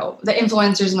that, you know, the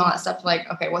influencers and all that stuff, like,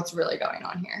 okay, what's really going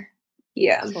on here?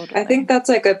 Yeah. Totally. I think that's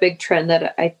like a big trend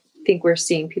that I think we're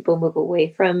seeing people move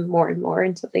away from more and more.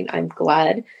 And something I'm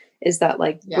glad is that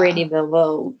like Brandy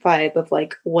Melville vibe of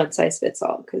like one size fits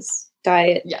all, because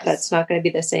diet, that's not going to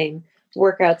be the same.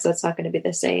 Workouts, that's not going to be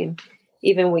the same.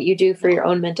 Even what you do for your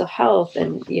own mental health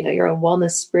and, you know, your own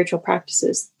wellness, spiritual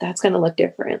practices, that's going to look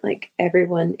different. Like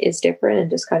everyone is different,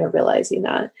 and just kind of realizing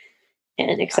that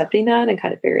and accepting that and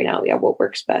kind of figuring out, what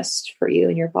works best for you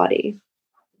and your body.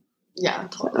 Yeah,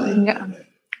 totally. Yeah.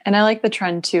 And I like the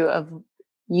trend too of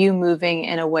you moving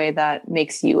in a way that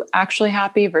makes you actually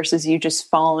happy versus you just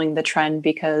following the trend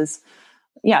because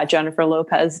Jennifer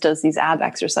Lopez does these ab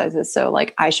exercises. So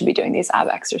like I should be doing these ab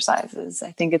exercises.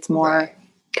 I think it's more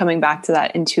coming back to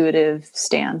that intuitive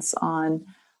stance on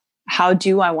how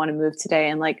do I want to move today?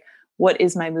 And like, what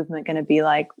is my movement going to be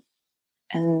like?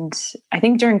 And I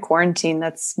think during quarantine,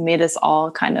 that's made us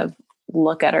all kind of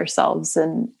look at ourselves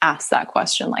and ask that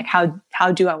question, like,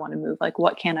 how do I want to move? Like,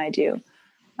 what can I do?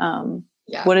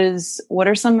 What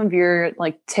are some of your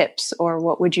like tips, or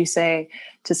what would you say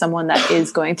to someone that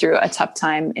is going through a tough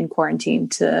time in quarantine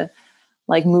to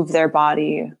like move their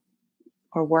body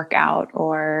or work out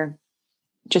or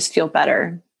just feel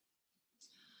better?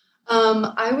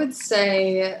 I would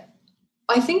say,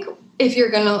 I think if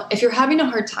you're having a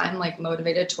hard time, like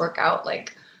motivated to work out,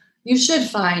 like you should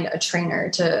find a trainer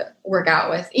to work out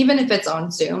with, even if it's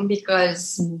on Zoom,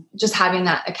 because just having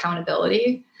that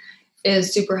accountability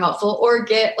is super helpful. Or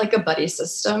get like a buddy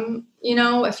system, you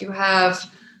know, if you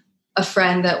have a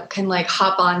friend that can like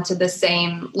hop on to the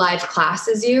same live class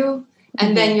as you,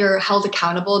 and then you're held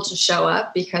accountable to show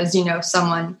up because, you know,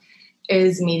 someone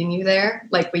is meeting you there.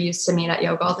 Like we used to meet at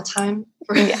yoga all the time.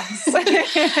 Yes.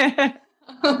 Sam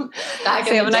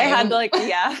and I had like,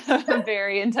 a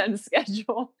very intense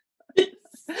schedule.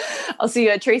 I'll see you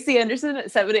at Tracy Anderson at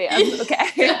 7 a.m. Okay.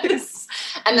 Yes.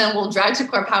 And then we'll drive to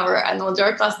Core Power and then we'll do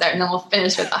our class there. And then we'll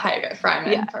finish with the Hyatt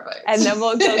Fryman. Yeah. Perfect. And then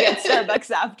we'll go get Starbucks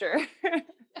after.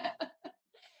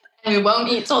 And we won't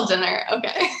eat till dinner.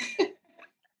 Okay.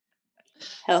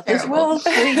 Health is wealth.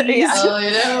 Yeah. Oh,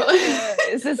 you know.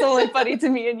 Is this only funny to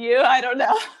me and you? I don't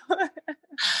know.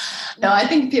 No, I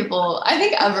think people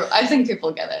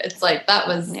get it. It's like, that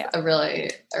was a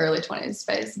really early 20s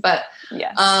phase, but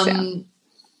I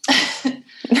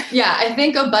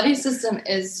think a buddy system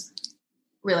is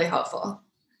really helpful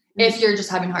if you're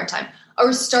just having a hard time,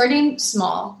 or starting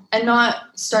small and not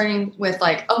starting with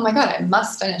like, oh my God, I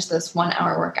must finish this 1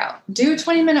 hour workout. Do a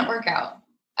 20-minute workout.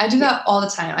 I do that all the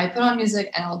time. I put on music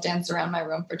and I'll dance around my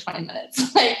room for 20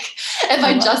 minutes. Like if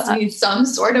I just need some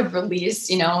sort of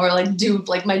release, you know, or like do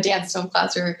like my dance stone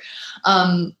class,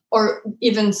 or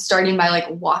even starting by like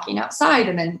walking outside,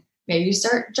 and then maybe you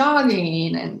start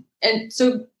jogging. And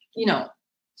so, you know,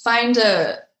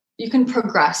 you can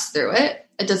progress through it.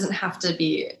 It doesn't have to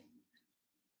be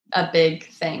a big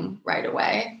thing right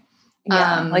away.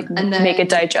 And then make it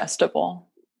digestible.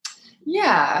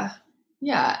 Yeah.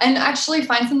 Yeah. And actually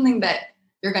find something that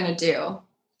you're going to do.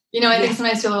 You know, I think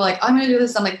sometimes people are like, I'm going to do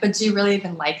this. I'm like, but do you really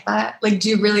even like that? Like, do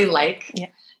you really like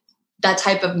that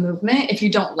type of movement? If you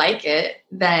don't like it,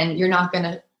 then you're not going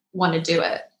to want to do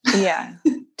it. Yeah,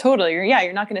 totally.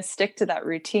 You're not going to stick to that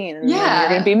routine. And you're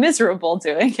going to be miserable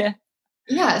doing it.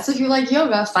 Yeah. So if you like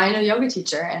yoga, find a yoga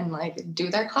teacher and like do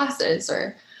their classes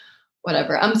or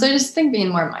whatever. So I just think being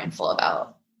more mindful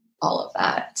about all of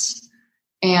that.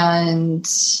 And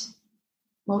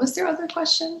what was your other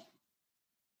question?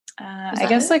 I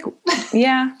guess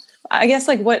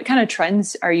what kind of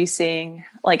trends are you seeing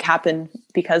like happen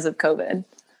because of COVID?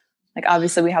 Like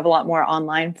obviously we have a lot more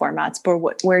online formats,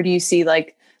 but where do you see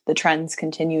like the trends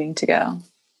continuing to go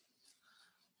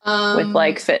with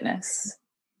like fitness?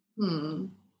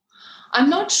 I'm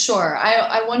not sure.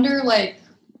 I wonder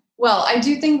I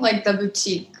do think like the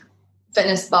boutique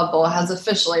fitness bubble has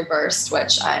officially burst,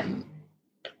 which I'm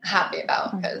happy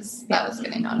about because that was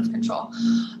getting out of control.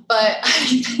 But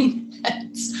I think that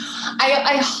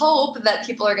I hope that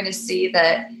people are going to see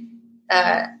that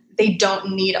they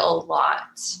don't need a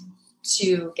lot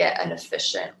to get an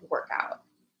efficient workout.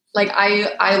 Like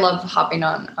I love hopping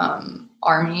on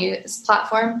Army's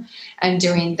platform and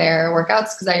doing their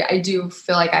workouts because I do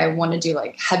feel like I want to do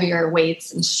like heavier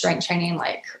weights and strength training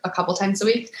like a couple times a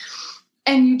week.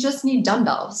 And you just need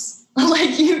dumbbells.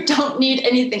 Like you don't need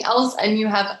anything else and you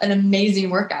have an amazing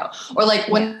workout. Or like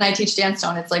when I teach dance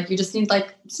stone, it's like you just need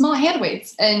like small hand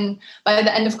weights. And by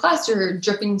the end of class, you're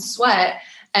dripping sweat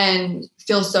and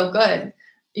feel so good.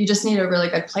 You just need a really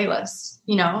good playlist,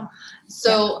 you know?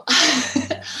 So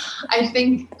I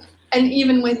think, and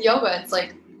even with yoga, it's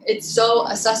like, it's so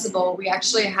accessible. We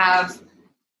actually have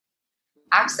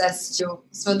access to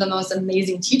some of the most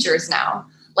amazing teachers now.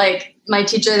 Like my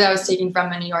teacher that I was taking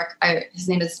from in New York, his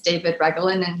name is David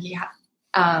Regelin, and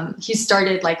he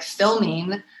started like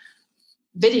filming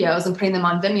videos and putting them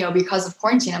on Vimeo because of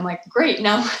quarantine. I'm like, great,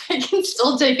 now I can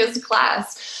still take his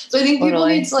class. So I think people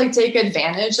need to like take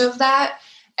advantage of that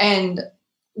and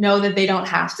know that they don't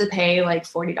have to pay like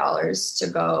 $40 to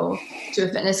go to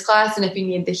a fitness class. And if you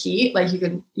need the heat, like you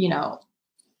could, you know,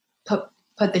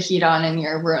 put the heat on in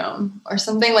your room or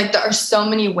something. Like there are so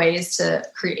many ways to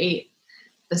create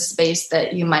the space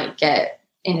that you might get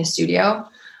in a studio.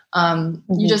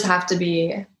 You just have to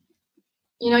be,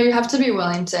 you know, you have to be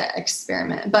willing to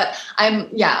experiment. But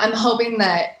I'm hoping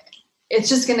that it's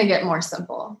just going to get more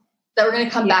simple, that we're going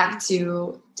to come back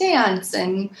to dance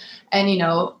and, you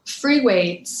know, free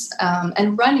weights,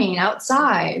 and running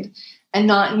outside and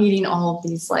not needing all of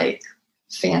these like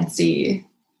fancy,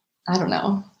 I don't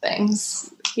know,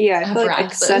 things. Yeah. I feel like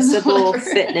accessible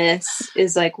fitness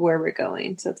is like where we're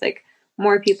going. So it's like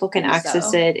more people can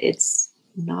access it. It's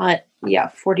not,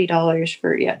 $40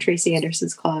 for, Tracy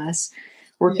Anderson's class.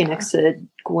 Working next to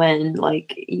Gwen,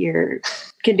 like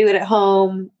can do it at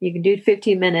home. You can do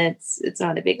 15 minutes. It's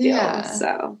not a big deal.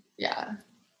 So yeah.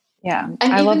 And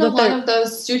I even love a lot of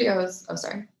those studios. Oh,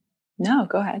 sorry. No,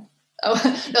 go ahead. Oh, I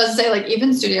was to say, like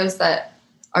even studios that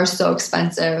are so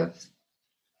expensive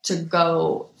to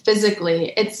go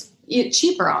physically, it's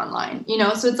cheaper online. You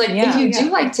know, so it's like if you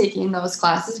do like taking those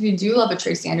classes, if you do love a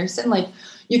Tracy Anderson, like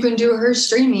you can do her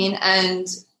streaming and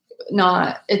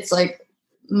it's like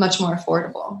much more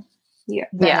affordable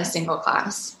than a single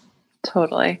class.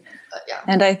 Totally.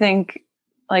 And I think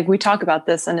like we talk about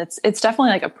this and it's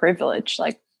definitely like a privilege.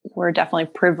 Like we're definitely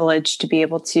privileged to be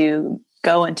able to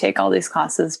go and take all these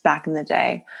classes back in the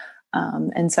day.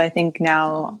 And so I think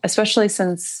now, especially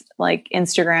since like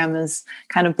Instagram is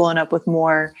kind of blown up with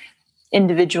more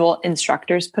individual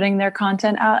instructors putting their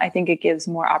content out, I think it gives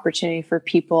more opportunity for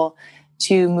people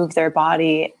to move their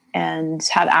body and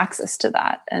have access to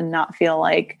that and not feel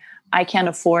like I can't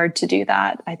afford to do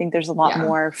that. I think there's a lot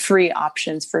more free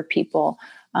options for people.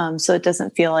 So it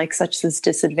doesn't feel like such this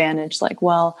disadvantage, like,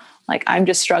 well, like I'm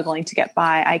just struggling to get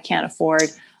by. I can't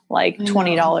afford like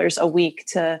 $20 a week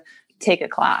to take a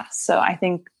class. So I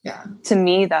think to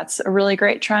me, that's a really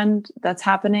great trend that's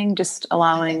happening, just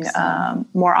allowing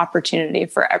more opportunity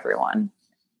for everyone.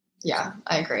 Yeah,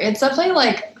 I agree. It's definitely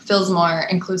like feels more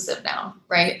inclusive now,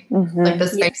 right? Mm-hmm. Like the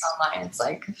space online, it's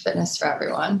like fitness for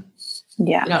everyone.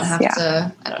 Yeah. You don't have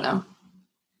to, I don't know.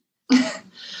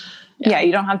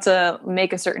 You don't have to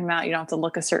make a certain amount. You don't have to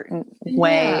look a certain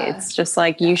way. It's just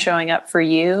like you showing up for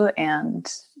you and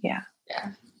Yeah,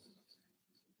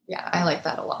 I like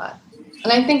that a lot.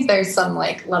 And I think there's some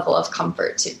like level of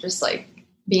comfort too, just like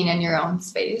being in your own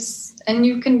space. And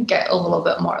you can get a little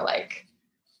bit more like,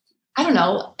 I don't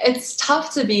know, it's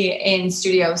tough to be in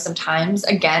studio sometimes,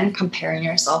 again, comparing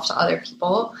yourself to other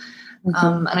people.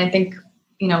 And I think,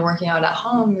 you know, working out at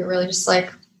home, you're really just like,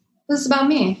 this is about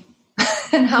me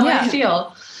and how I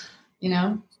feel, you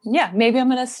know? Yeah. Maybe I'm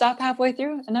going to stop halfway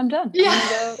through and I'm done.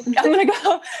 Yeah. I'm going to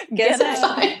go get a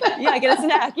snack. Get a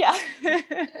snack. Yeah.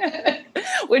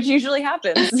 Which usually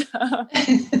happens.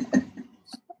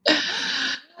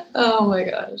 Oh my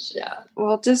gosh. Yeah.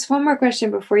 Well, just one more question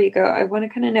before you go. I want to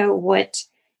kind of know what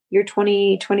your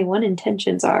 2021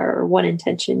 intentions are, or one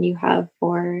intention you have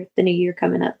for the new year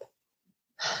coming up.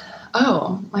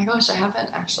 Oh my gosh. I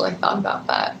haven't actually thought about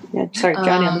that. Yeah. Sorry,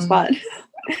 Johnny on the spot.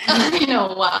 You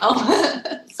know, wow.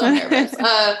 So nervous.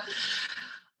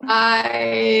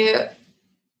 I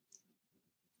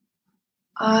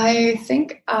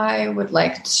think I would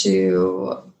like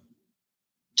to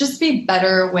just be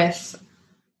better with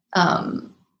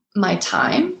my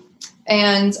time.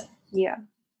 And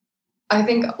I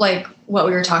think like what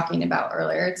we were talking about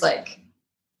earlier, it's like,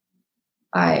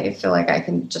 I feel like I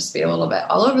can just be a little bit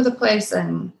all over the place.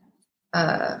 And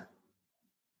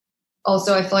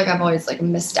also I feel like I've always like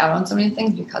missed out on so many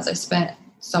things because I spent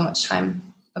so much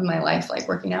time of my life like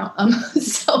working out.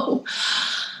 So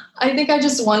I think I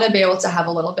just want to be able to have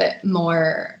a little bit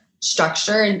more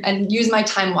structure and use my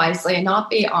time wisely and not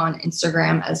be on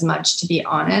Instagram as much, to be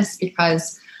honest,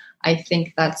 because I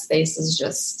think that space is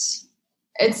just,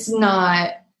 it's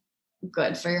not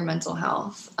good for your mental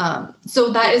health. So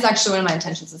that is actually one of my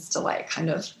intentions, is to like kind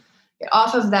of get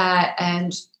off of that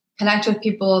and connect with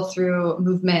people through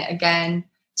movement again,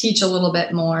 teach a little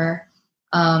bit more.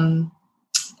 And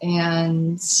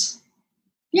then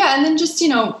just, you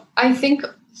know, I think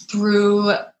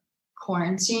through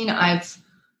quarantine,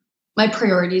 my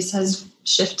priorities has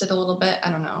shifted a little bit.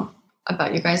 I don't know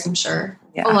about you guys, I'm sure.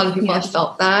 a lot of people have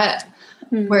felt that,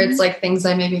 where it's like things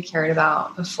I maybe cared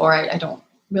about before, I don't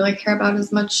really care about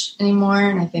as much anymore.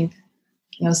 And I think,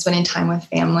 spending time with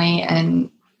family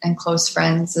and close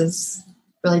friends is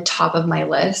really top of my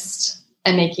list,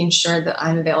 and making sure that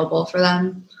I'm available for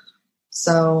them.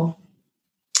 So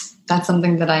that's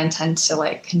something that I intend to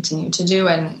like continue to do.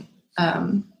 And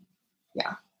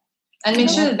and make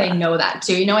sure that they know that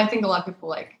too. I think a lot of people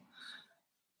like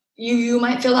you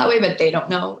might feel that way, but they don't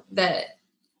know that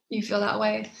you feel that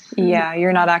way. Yeah.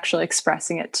 You're not actually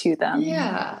expressing it to them.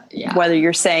 Yeah. Yeah. Whether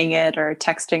you're saying it or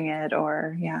texting it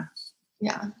or Yeah,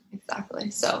 exactly.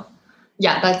 So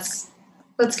that's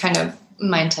kind of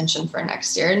my intention for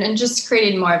next year, and just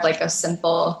creating more of like a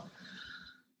simple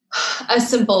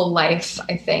life,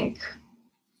 I think,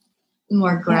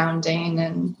 more grounding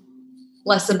and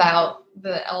less about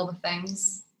all the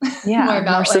things. Yeah. More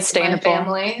about more sustainable. My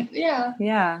family. Yeah.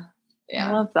 Yeah.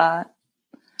 I love that.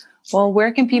 Well,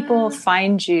 where can people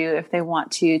find you if they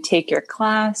want to take your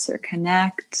class or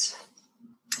connect?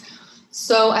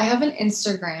 So I have an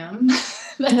Instagram.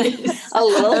 A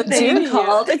little thing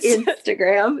called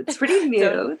Instagram. It's pretty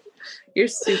new. You're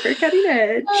super cutting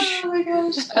edge. Oh my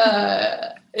gosh.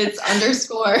 It's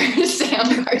 _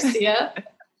 Sam Garcia.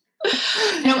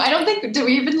 I don't think, do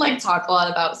we even like talk a lot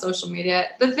about social media?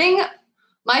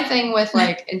 My thing with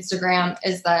like Instagram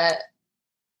is that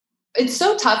it's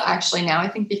so tough actually now, I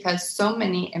think, because so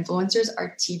many influencers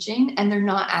are teaching and they're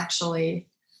not actually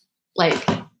like,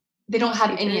 they don't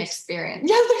have any experience.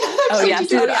 Yeah, they're not actually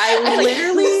teachers. Dude, I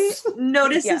literally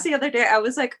noticed this the other day. I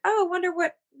was like, oh, I wonder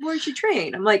where she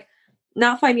trained. I'm like,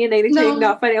 not finding anything,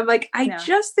 not finding. I'm like, I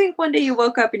just think one day you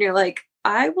woke up and you're like,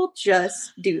 I will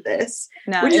just do this.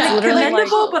 No, which is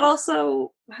commendable, but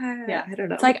also, I don't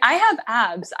know. It's like, I have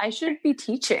abs. I should be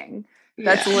teaching.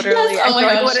 That's literally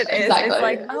what it is. Exactly. It's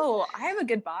like, oh, I have a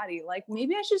good body. Like,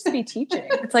 maybe I should just be teaching.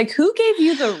 It's like, who gave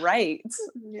you the right?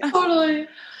 Totally.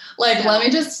 Like, let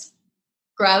me just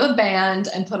grab a band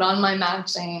and put on my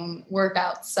matching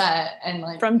workout set and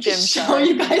like from Gym show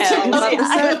you guys all about the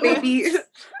set, baby.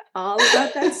 All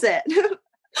about that set.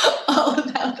 All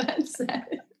about that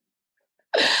set.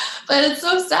 But it's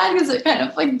so sad because it kind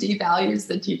of like devalues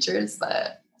the teachers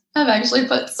that have actually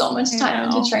put so much time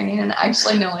into training and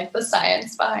actually know like the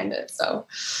science behind it. So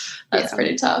that's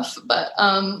pretty tough. But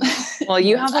well,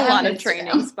 you have a lot of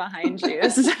trainings behind you.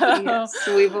 So yes,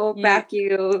 we will back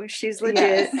you. She's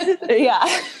legit. Yeah.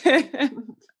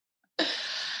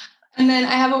 And then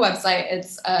I have a website.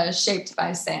 It's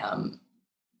shapedbysam.com.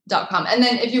 And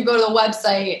then if you go to the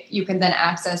website, you can then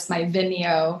access my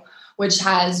Vimeo, which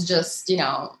has just,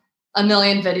 a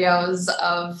million videos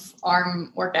of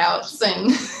arm workouts and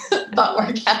butt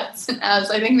workouts and abs.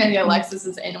 I think maybe Alexis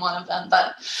is in one of them,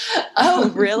 but oh,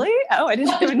 really? Oh, I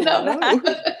didn't even know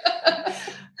that.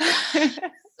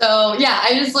 So yeah,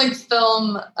 I just like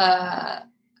film,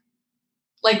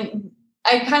 like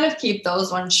I kind of keep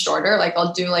those ones shorter. Like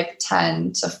I'll do like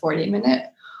 10 to 40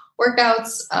 minute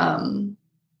workouts.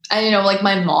 And, like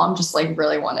my mom just like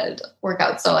really wanted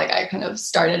workouts. So like I kind of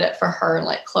started it for her and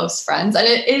like close friends. And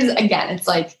it is, again, it's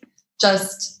like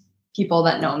just people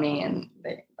that know me and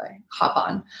they hop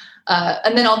on.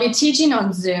 And then I'll be teaching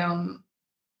on Zoom.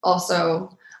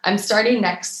 Also, I'm starting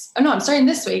this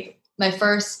week, my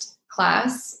first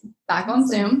class back on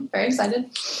Zoom. Very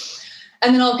excited.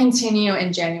 And then I'll continue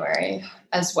in January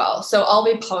as well. So I'll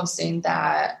be posting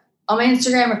that on my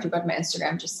Instagram. If you go to my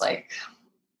Instagram, just like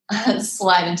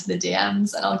slide into the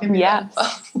DMs and I'll give you info.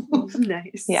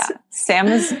 Nice. Yeah. Sam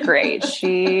is great.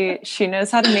 She knows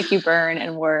how to make you burn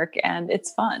and work, and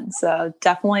it's fun. So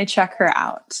definitely check her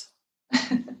out.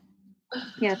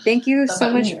 Yeah. Thank you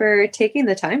so much for taking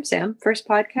the time, Sam. First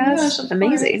podcast. Gosh,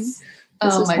 amazing.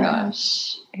 Oh my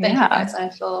gosh. Thank you guys. I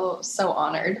feel so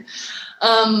honored.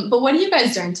 But what are you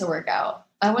guys doing to work out?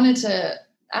 I wanted to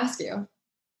ask you,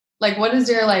 like, what is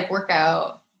your like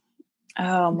workout?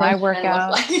 Oh, my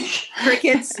workout. Like?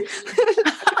 Crickets.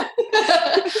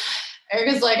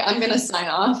 Erica's like, I'm going to sign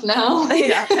off now.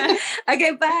 Yeah.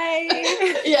 Okay,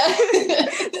 bye. Yeah.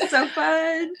 So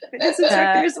fun. Fitness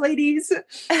instructors, ladies.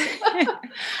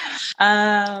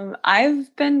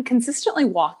 I've been consistently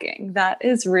walking. That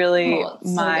is really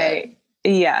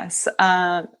yes.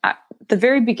 At the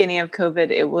very beginning of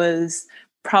COVID, it was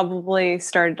probably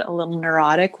started a little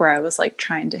neurotic where I was like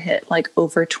trying to hit like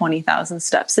over 20,000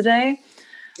 steps a day.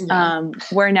 Yeah.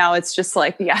 Where now it's just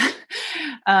like,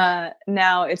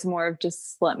 now it's more of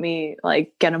just let me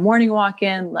like get a morning walk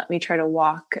in, let me try to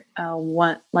walk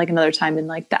another time in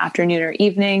like the afternoon or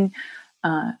evening.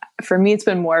 For me, it's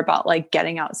been more about like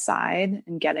getting outside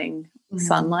and getting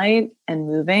sunlight and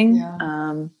moving.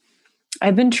 Yeah.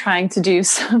 I've been trying to do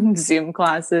some Zoom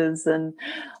classes and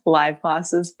live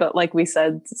classes, but like we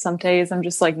said, some days I'm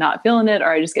just like not feeling it,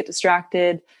 or I just get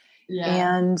distracted.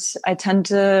 Yeah. And I tend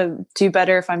to do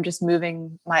better if I'm just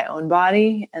moving my own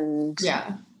body. And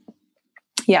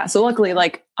yeah. So luckily,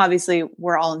 like, obviously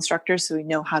we're all instructors, so we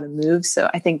know how to move. So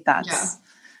I think that's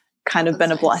kind of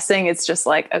been a blessing. It's just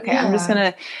like, okay, I'm just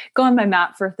going to go on my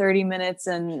mat for 30 minutes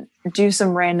and do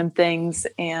some random things.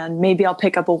 And maybe I'll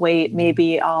pick up a weight.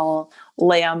 Maybe I'll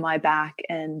lay on my back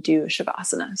and do a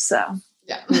Shavasana. So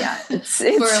it's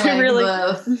for like really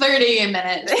the 30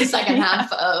 minutes, the second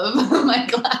half of my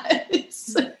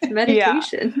class.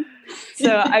 Meditation.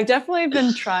 So I've definitely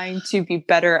been trying to be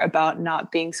better about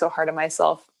not being so hard on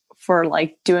myself for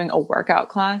like doing a workout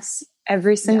class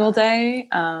every single day.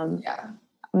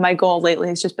 My goal lately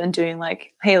has just been doing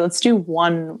like, hey, let's do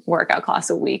one workout class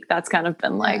a week. That's kind of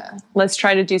been like, let's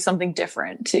try to do something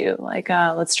different too. Like,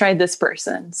 let's try this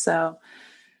person. So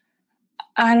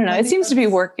I don't know. It seems to be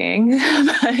working,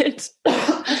 but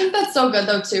I think that's so good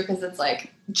though too, because it's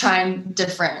like trying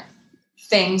different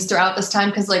things throughout this time.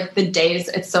 Because like the days,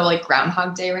 it's so like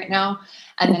Groundhog Day right now.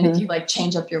 And then if you like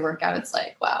change up your workout, it's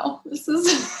like, wow, this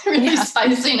is really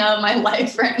spicing up my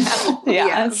life right now.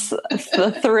 It's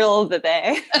the thrill of the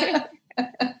day. I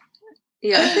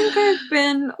think I've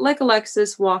been like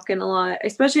Alexis, walking a lot,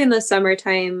 especially in the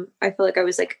summertime. I feel like I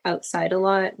was like outside a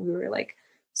lot. We were like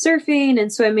surfing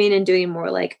and swimming and doing more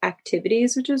like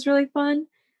activities, which was really fun.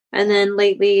 And then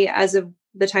lately, as of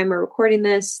the time we're recording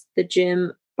this, the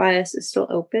gym by us is still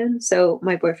open. So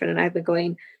my boyfriend and I have been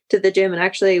going to the gym, and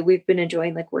actually we've been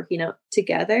enjoying like working out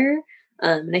together.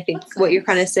 And I think what you're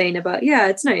kind of saying about,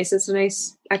 it's nice. It's a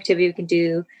nice activity we can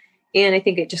do. And I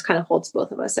think it just kind of holds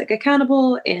both of us like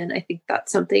accountable. And I think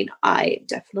that's something I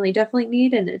definitely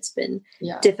need. And it's been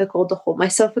difficult to hold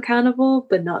myself accountable,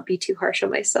 but not be too harsh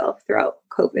on myself throughout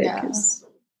COVID, because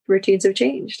routines have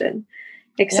changed, and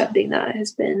accepting that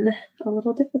has been a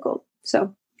little difficult.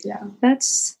 So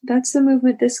that's the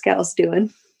movement this gal's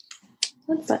doing.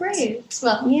 That's great.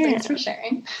 Well, thanks for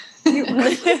sharing.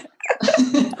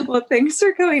 Well, thanks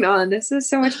for coming on. This is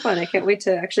so much fun. I can't wait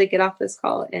to actually get off this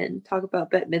call and talk about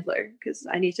Bette Midler, because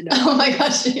I need to know. Oh my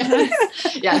gosh.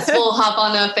 Yes. We'll hop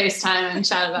on a FaceTime and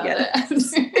chat about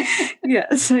it.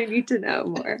 Yes. I need to know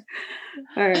more.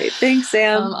 All right. Thanks,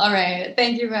 Sam. All right.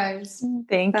 Thank you guys.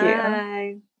 Thank you.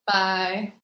 Bye. Bye.